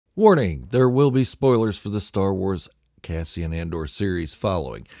Warning, there will be spoilers for the Star Wars Cassian Andor series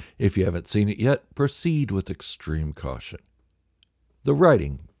following. If you haven't seen it yet, proceed with extreme caution. The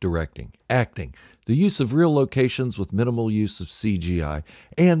writing, directing, acting, the use of real locations with minimal use of CGI,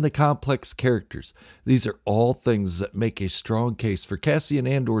 and the complex characters. These are all things that make a strong case for Cassian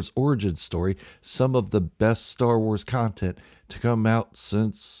Andor's origin story, some of the best Star Wars content to come out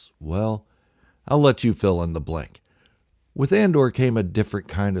since, well, I'll let you fill in the blank. With Andor came a different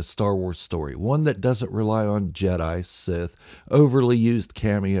kind of Star Wars story, one that doesn't rely on Jedi, Sith, overly used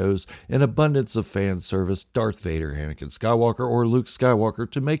cameos, an abundance of fan service, Darth Vader, Anakin Skywalker, or Luke Skywalker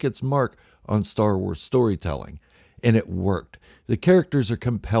to make its mark on Star Wars storytelling. And it worked. The characters are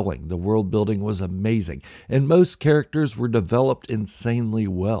compelling, the world building was amazing, and most characters were developed insanely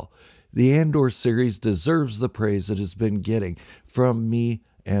well. The Andor series deserves the praise it has been getting from me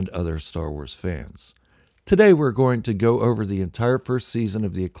and other Star Wars fans. Today we're going to go over the entire first season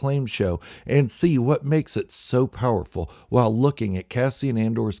of the acclaimed show and see what makes it so powerful while looking at Cassian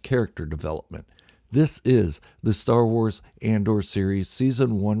Andor's character development. This is the Star Wars Andor series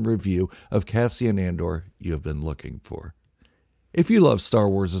Season 1 review of Cassian Andor you have been looking for. If you love Star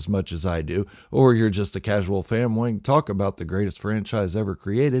Wars as much as I do, or you're just a casual fan wanting to talk about the greatest franchise ever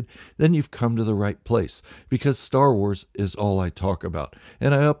created, then you've come to the right place, because Star Wars is all I talk about,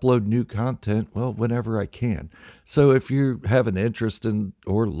 and I upload new content, well, whenever I can. So if you have an interest in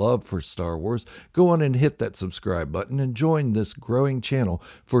or love for Star Wars, go on and hit that subscribe button and join this growing channel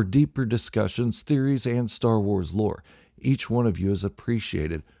for deeper discussions, theories, and Star Wars lore. Each one of you is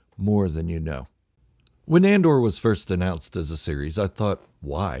appreciated more than you know. When Andor was first announced as a series, I thought,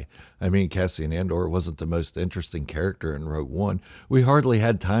 why? I mean, Cassian Andor wasn't the most interesting character in Rogue One. We hardly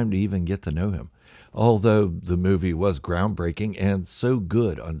had time to even get to know him. Although the movie was groundbreaking and so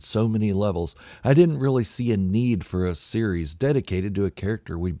good on so many levels, I didn't really see a need for a series dedicated to a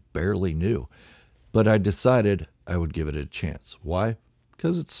character we barely knew. But I decided I would give it a chance. Why?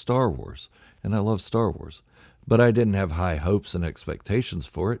 Because it's Star Wars, and I love Star Wars. But I didn't have high hopes and expectations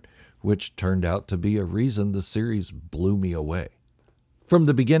for it, which turned out to be a reason the series blew me away. From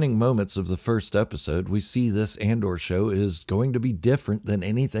the beginning moments of the first episode, we see this Andor show is going to be different than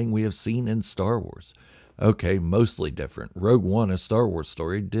anything we have seen in Star Wars. Okay, mostly different. Rogue One, a Star Wars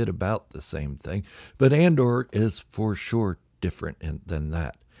story, did about the same thing, but Andor is for sure different than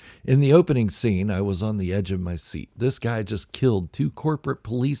that. In the opening scene, I was on the edge of my seat. This guy just killed 2 corporate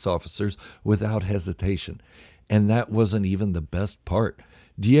police officers without hesitation. And that wasn't even the best part.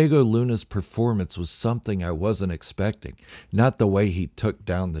 Diego Luna's performance was something I wasn't expecting. Not the way he took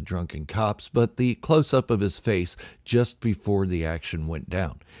down the drunken cops, but the close-up of his face just before the action went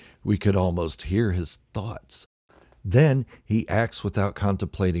down. We could almost hear his thoughts. Then he acts without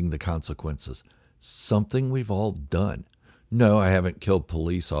contemplating the consequences. Something we've all done. No, I haven't killed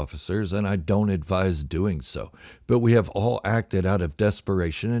police officers, and I don't advise doing so. But we have all acted out of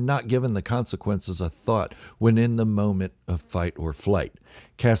desperation and not given the consequences a thought when in the moment of fight or flight.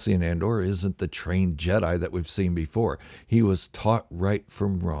 Cassian Andor isn't the trained Jedi that we've seen before. He was taught right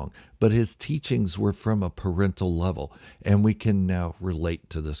from wrong, but his teachings were from a parental level, and we can now relate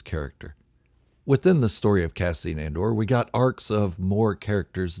to this character. Within the story of Cassian Andor, we got arcs of more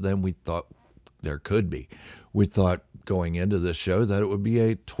characters than we thought there could be. We thought going into this show that it would be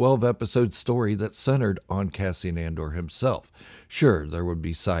a 12-episode story that centered on Cassian Andor himself. Sure, there would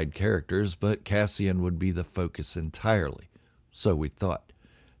be side characters, but Cassian would be the focus entirely. So we thought.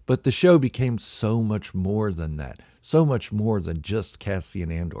 But the show became so much more than that. So much more than just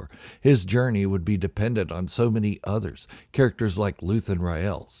Cassian Andor. His journey would be dependent on so many others. Characters like Luthen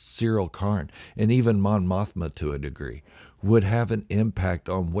Rael, Cyril Karn, and even Mon Mothma to a degree would have an impact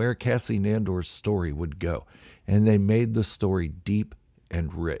on where Cassian Andor's story would go. And they made the story deep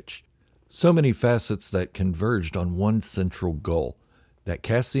and rich. So many facets that converged on one central goal, that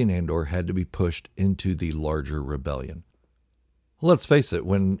Cassian Andor had to be pushed into the larger rebellion. Let's face it,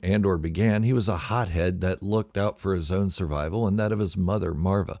 when Andor began, he was a hothead that looked out for his own survival and that of his mother,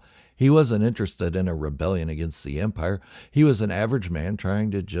 Marva. He wasn't interested in a rebellion against the Empire. He was an average man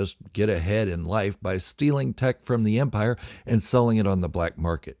trying to just get ahead in life by stealing tech from the Empire and selling it on the black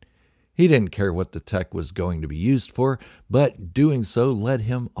market. He didn't care what the tech was going to be used for, but doing so led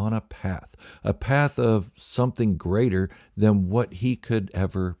him on a path of something greater than what he could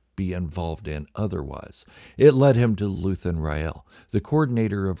ever be involved in otherwise. It led him to Luthen Rael, the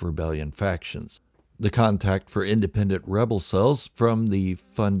coordinator of rebellion factions, the contact for independent rebel cells from the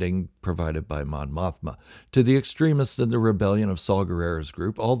funding provided by Mon Mothma, to the extremists in the rebellion of Saw Gerrera's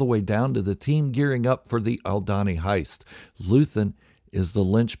group, all the way down to the team gearing up for the Aldhani heist. Luthen is the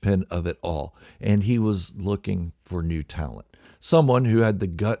linchpin of it all, and he was looking for new talent. someone who had the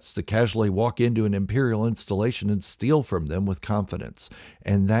guts to casually walk into an Imperial installation and steal from them with confidence.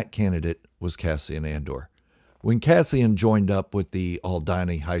 And that candidate was Cassian Andor. When Cassian joined up with the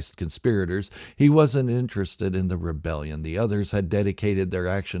Aldhani heist conspirators, he wasn't interested in the rebellion the others had dedicated their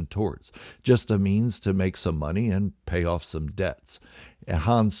action towards, just a means to make some money and pay off some debts. A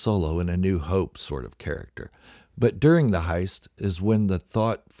Han Solo in A New Hope sort of character. But during the heist is when the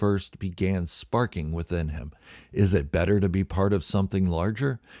thought first began sparking within him. Is it better to be part of something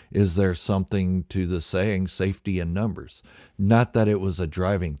larger? Is there something to the saying, safety in numbers? Not that it was a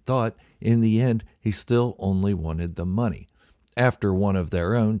driving thought. In the end, he still only wanted the money. After one of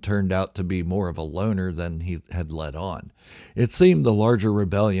their own turned out to be more of a loner than he had let on. It seemed the larger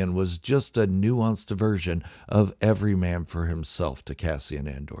rebellion was just a nuanced version of every man for himself to Cassian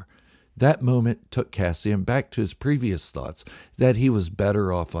Andor. That moment took Cassian back to his previous thoughts that he was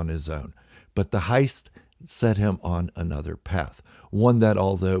better off on his own. But the heist set him on another path, one that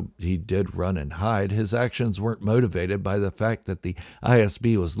although he did run and hide, his actions weren't motivated by the fact that the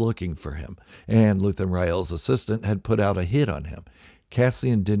ISB was looking for him, and Luthen Rael's assistant had put out a hit on him.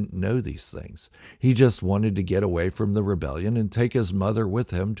 Cassian didn't know these things. He just wanted to get away from the rebellion and take his mother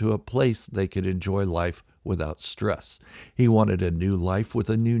with him to a place they could enjoy life without stress. He wanted a new life with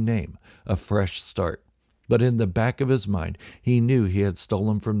a new name, a fresh start. But in the back of his mind, he knew he had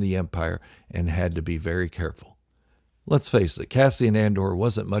stolen from the Empire and had to be very careful. Let's face it, Cassian Andor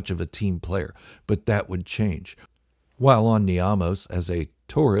wasn't much of a team player, but that would change. While on Niamos as a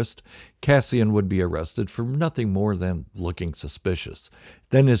tourist, Cassian would be arrested for nothing more than looking suspicious.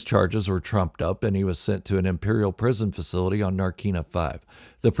 Then his charges were trumped up and he was sent to an Imperial prison facility on Narkina 5.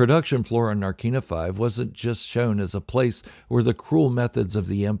 The production floor on Narkina 5 wasn't just shown as a place where the cruel methods of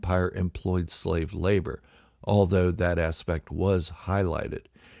the Empire employed slave labor, although that aspect was highlighted.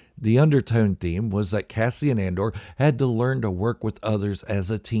 The undertone theme was that Cassian Andor had to learn to work with others as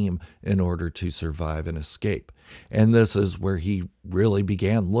a team in order to survive and escape. And this is where he really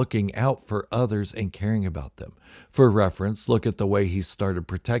began looking out for others and caring about them. For reference, look at the way he started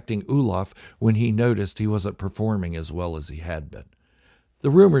protecting Ulaf when he noticed he wasn't performing as well as he had been. The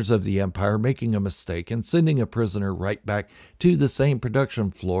rumors of the Empire making a mistake and sending a prisoner right back to the same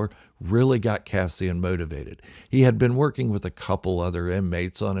production floor really got Cassian motivated. He had been working with a couple other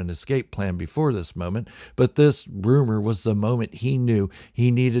inmates on an escape plan before this moment, but this rumor was the moment he knew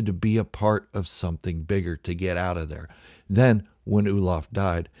he needed to be a part of something bigger to get out of there. Then, when Ulaf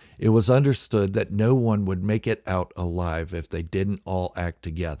died, it was understood that no one would make it out alive if they didn't all act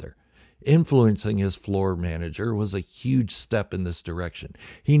together. Influencing his floor manager was a huge step in this direction.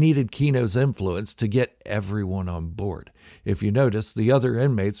 He needed Kino's influence to get everyone on board. If you notice, the other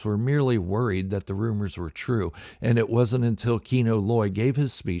inmates were merely worried that the rumors were true, and it wasn't until Kino Loy gave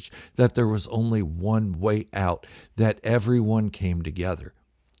his speech that there was only one way out, that everyone came together.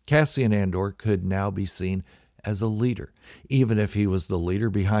 Cassian Andor could now be seen as a leader, even if he was the leader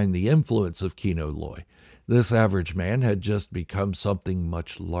behind the influence of Kino Loy. This average man had just become something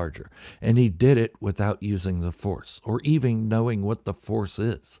much larger, and he did it without using the Force, or even knowing what the Force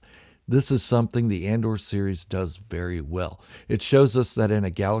is. This is something the Andor series does very well. It shows us that in a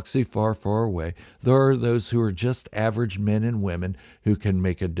galaxy far, far away, there are those who are just average men and women who can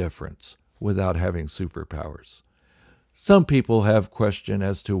make a difference without having superpowers. Some people have question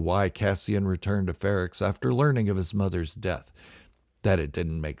as to why Cassian returned to Ferrix after learning of his mother's death, that it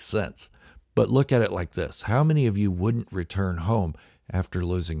didn't make sense. But look at it like this. How many of you wouldn't return home after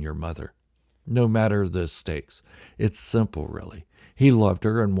losing your mother? No matter the stakes. It's simple, really. He loved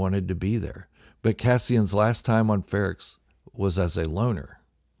her and wanted to be there. But Cassian's last time on Ferrix was as a loner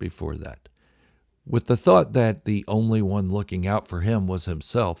before that, with the thought that the only one looking out for him was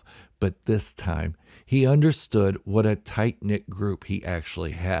himself. But this time, he understood what a tight-knit group he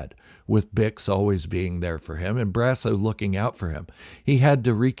actually had, with Bix always being there for him and Brasso looking out for him. He had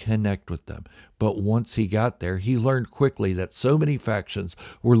to reconnect with them, but once he got there, he learned quickly that so many factions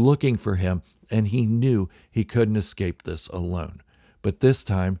were looking for him, and he knew he couldn't escape this alone. But this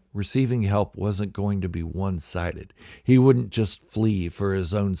time, receiving help wasn't going to be one-sided. He wouldn't just flee for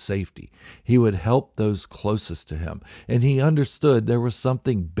his own safety. He would help those closest to him, and he understood there was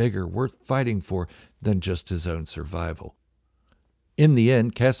something bigger worth fighting for than just his own survival. In the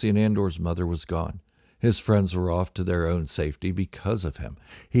end, Cassian Andor's mother was gone. His friends were off to their own safety because of him.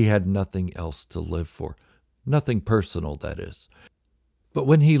 He had nothing else to live for. Nothing personal, that is. But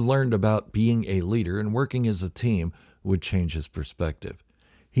when he learned about being a leader and working as a team would change his perspective.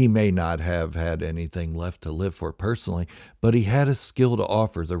 He may not have had anything left to live for personally, but he had a skill to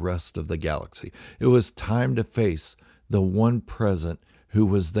offer the rest of the galaxy. It was time to face the one present who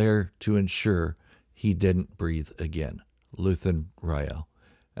was there to ensure he didn't breathe again. Luthen Rael.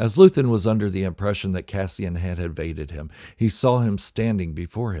 As Luthen was under the impression that Cassian had evaded him, he saw him standing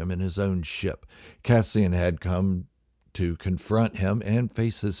before him in his own ship. Cassian had come to confront him and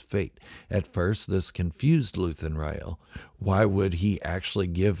face his fate. At first, this confused Luthen Rael. Why would he actually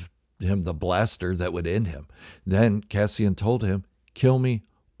give him the blaster that would end him? Then Cassian told him, "Kill me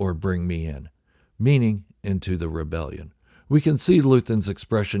or bring me in," meaning into the rebellion. We can see Luthen's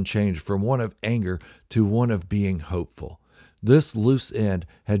expression change from one of anger to one of being hopeful. This loose end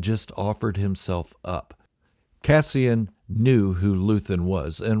had just offered himself up. Cassian knew who Luthen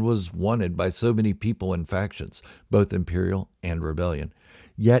was and was wanted by so many people and factions, both Imperial and Rebellion.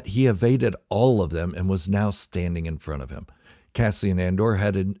 Yet he evaded all of them and was now standing in front of him. Cassian Andor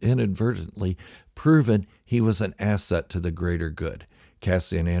had inadvertently proven he was an asset to the greater good.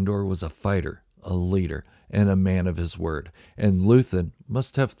 Cassian Andor was a fighter, a leader, and a man of his word, and Luthen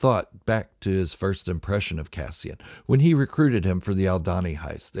must have thought back to his first impression of Cassian when he recruited him for the Aldhani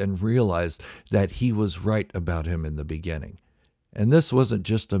heist and realized that he was right about him in the beginning. And this wasn't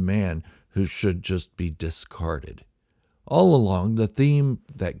just a man who should just be discarded. All along, the theme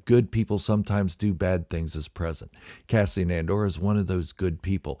that good people sometimes do bad things is present. Cassian Andor is one of those good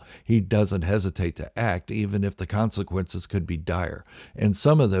people. He doesn't hesitate to act even if the consequences could be dire. And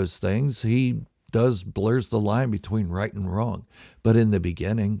some of those things he does blurs the line between right and wrong. But in the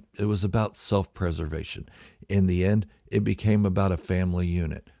beginning, it was about self-preservation. In the end, it became about a family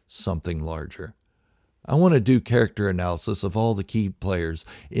unit, something larger. I want to do character analysis of all the key players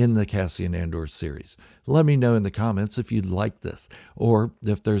in the Cassian Andor series. Let me know in the comments if you'd like this, or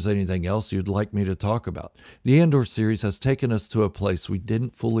if there's anything else you'd like me to talk about. The Andor series has taken us to a place we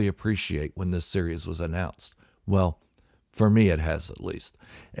didn't fully appreciate when this series was announced. Well, for me, it has at least.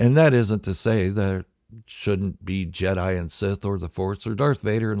 And that isn't to say there shouldn't be Jedi and Sith or the Force or Darth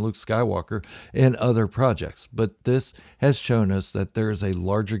Vader and Luke Skywalker in other projects. But this has shown us that there is a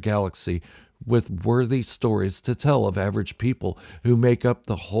larger galaxy with worthy stories to tell of average people who make up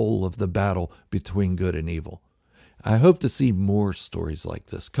the whole of the battle between good and evil. I hope to see more stories like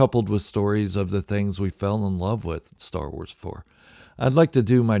this, coupled with stories of the things we fell in love with Star Wars for. I'd like to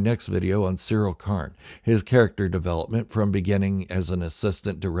do my next video on Cyril Karn, his character development from beginning as an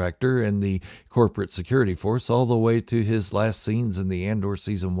assistant director in the corporate security force all the way to his last scenes in the Andor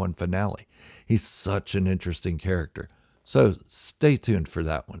Season 1 finale. He's such an interesting character, so stay tuned for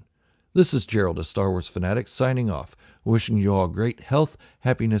that one. This is Gerald, a Star Wars fanatic, signing off, wishing you all great health,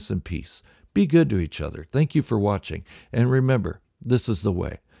 happiness, and peace. Be good to each other. Thank you for watching, and remember, this is the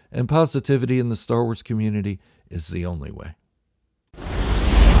way, and positivity in the Star Wars community is the only way.